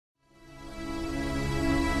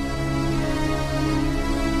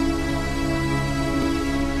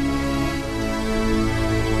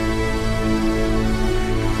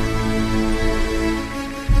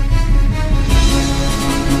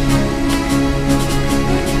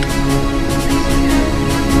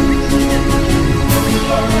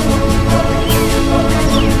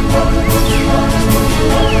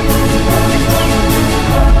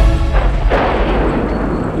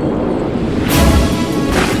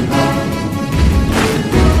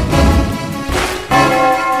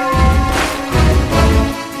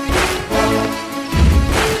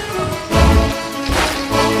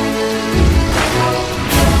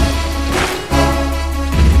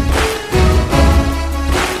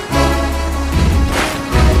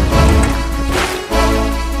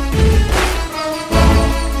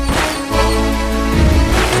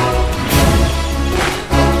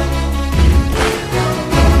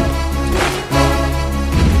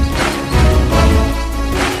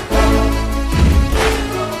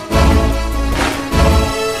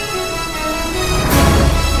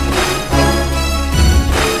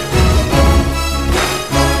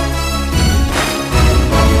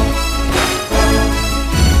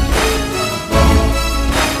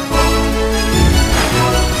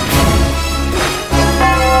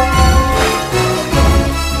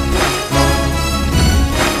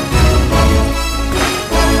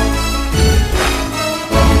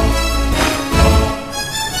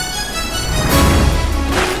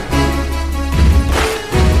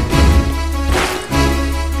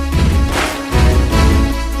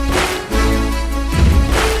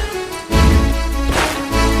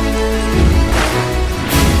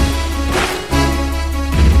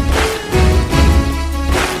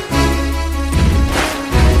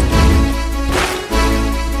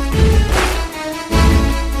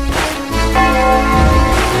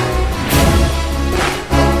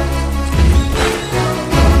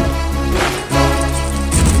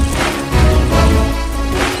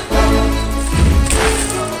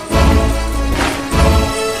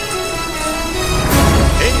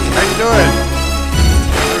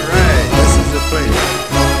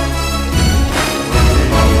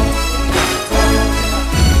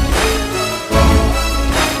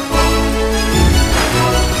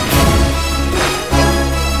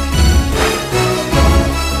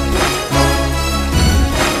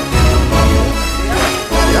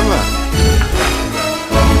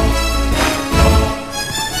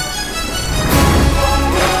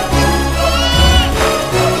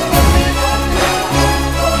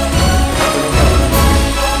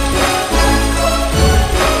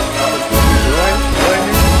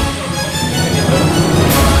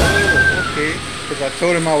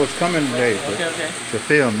told him I was coming today Okay. to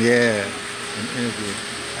film, yeah, an interview.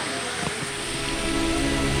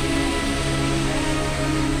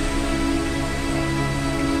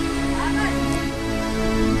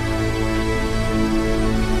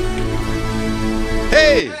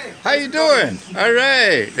 Hey, how you doing? All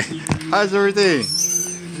right. How's everything?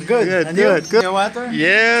 Good. Good. Your water?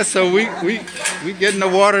 Yeah, so we getting the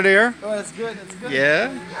water there. Oh, that's good.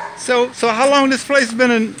 Yeah. So how long this place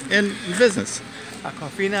been in business?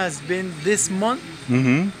 Aquafina has been this month.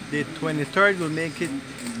 Mm-hmm. The 23rd will make it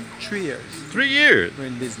 3 years. 3 years. We're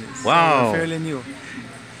in business. Wow. So we're fairly new.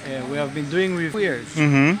 We have been doing for years.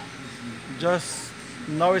 Mm-hmm. Just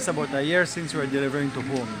now it's about a year since we're delivering to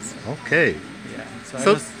homes. Okay. Yeah.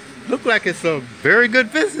 So look like it's a very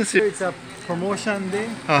good business here. It's a promotion day,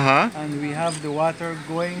 Uh-huh. and we have the water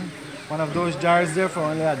going. One of those jars there for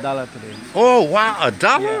only $1 today. Oh wow,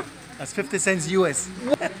 $1? Yeah. That's 50 cents US.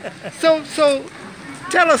 So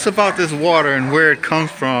tell us about this water and where it comes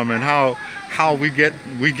from and how we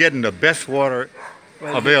getting the best water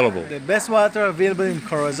available. The best water available in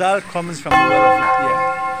Corozal comes from the well of life.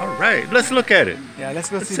 Yeah. All right, let's look at it. Yeah, let's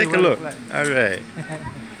go see Take the a well look. of life. All right.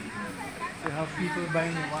 You have people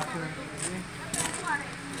buying the water.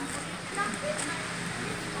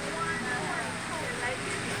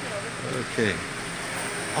 Okay.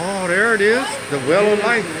 Oh, there it is, the well of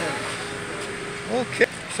life. Okay.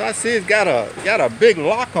 So I see it's got a big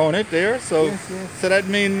lock on it there. So Yes. so that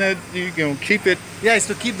means that you can keep it. Yeah, it's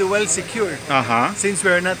to keep the well secure. Uh-huh. Since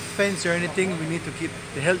we're not fenced or anything, we need to keep,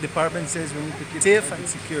 the health department says we need to keep safe and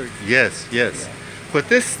secured. Yes. Yeah. But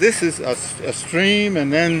this is a stream,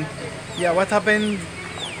 and then Yeah, what happened,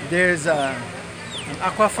 there's an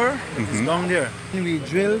aquifer that is down there. When we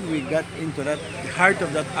drilled, we got into the heart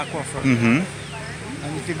of that aquifer.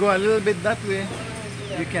 And if you go a little bit that way,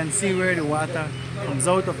 you can see where the water comes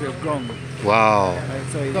out of the ground. wow. Right?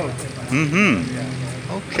 So it's out.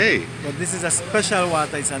 Mm-hmm. Okay. But this is a special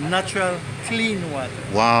water. It's a natural, clean water.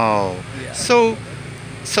 Wow. Yeah.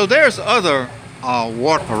 So there's other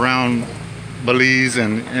water around Belize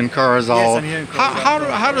and Corozal. Yes, I'm here in Corozal.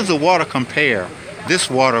 How does the water compare, this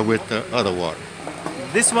water with the other water?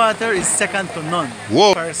 This water is second to none.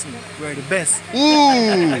 Whoa. Person, we're the best.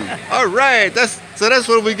 Ooh. All right. That's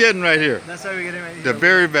what we're getting right here. That's how we get it right The here.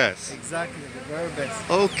 very best. Exactly, the very best.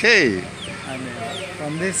 Okay. And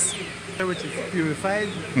from this, which is purified,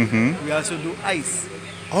 we also do ice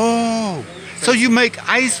Oh. So you make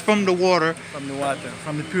ice from the water. from the water,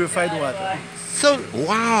 from the purified water. So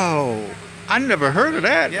wow. I never heard of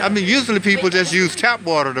that. Yeah. I mean, usually people just use tap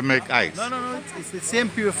water to make ice. No, it's the same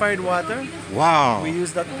purified water. Wow. We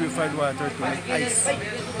use that purified water to make ice.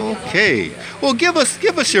 Okay. Well, give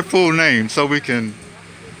us your full name so we can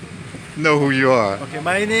know who you are. Okay,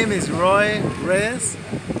 my name is Roy Reyes,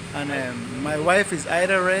 and my wife is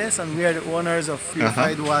Ida Reyes, and we are the owners of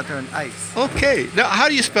Purified Water and Ice. Okay. Now, how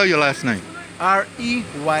do you spell your last name?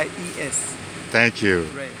 Reyes. Thank you.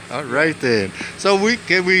 Reyes. All right then. So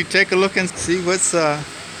can we take a look and see what's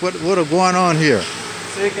what are going on here?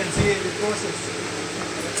 So you can see the process.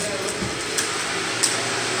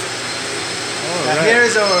 Right. Here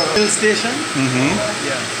is our fill station.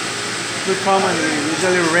 Yeah. We come and we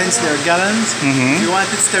usually rinse their gallons. If you want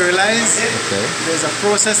it sterilized, Okay. there's a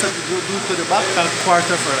process that we do to the back called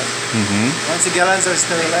quarter for us. Once the gallons are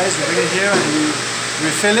sterilized, we bring it here and we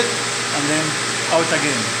refill it and then out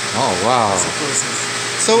again. Oh wow. That's the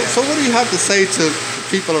process. So what do you have to say to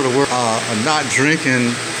people of the world not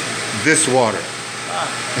drinking this water?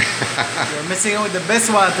 You're missing out with the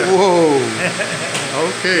best water. Whoa.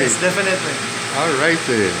 Okay. Yes, definitely. All right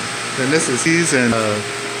then. Then this is season.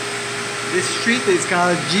 This street is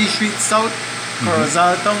called G Street South,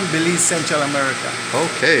 Corozal Town, Belize, Central America.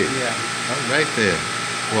 Okay. Yeah. All right then.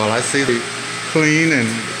 Well, I see the clean and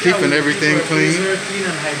keeping everything clean. Clean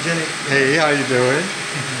and hygienic. Hey, how you doing?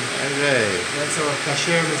 All right. That's our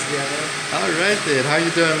cashier, Miss Diana. All right then. How you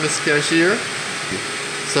doing, Miss Cashier?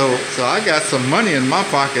 So I got some money in my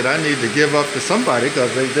pocket I need to give up to somebody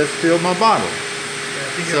because they just filled my bottle. I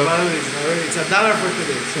think So- your bottle is already, it's $1 for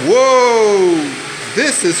today. So Whoa!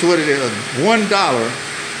 This is what it is, $1.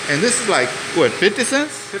 And this is like, what, 50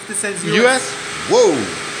 cents? 50 cents US? Whoa!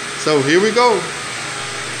 So here we go.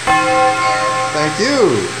 Thank you.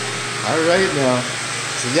 All right now.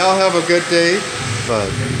 So y'all have a good day, but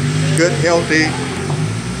good, healthy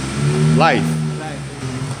life.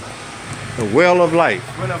 The well of life.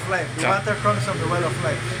 Well of life. The water comes from the well of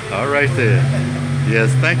life. All right then. Yes,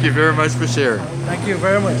 thank you very much for sharing. Thank you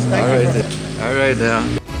very much. Thank All you. right then. All right now.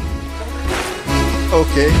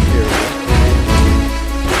 Okay, here we go.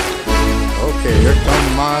 Okay, here comes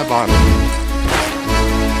my bottle.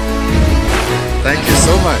 Thank you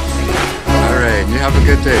Have a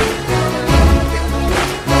good day.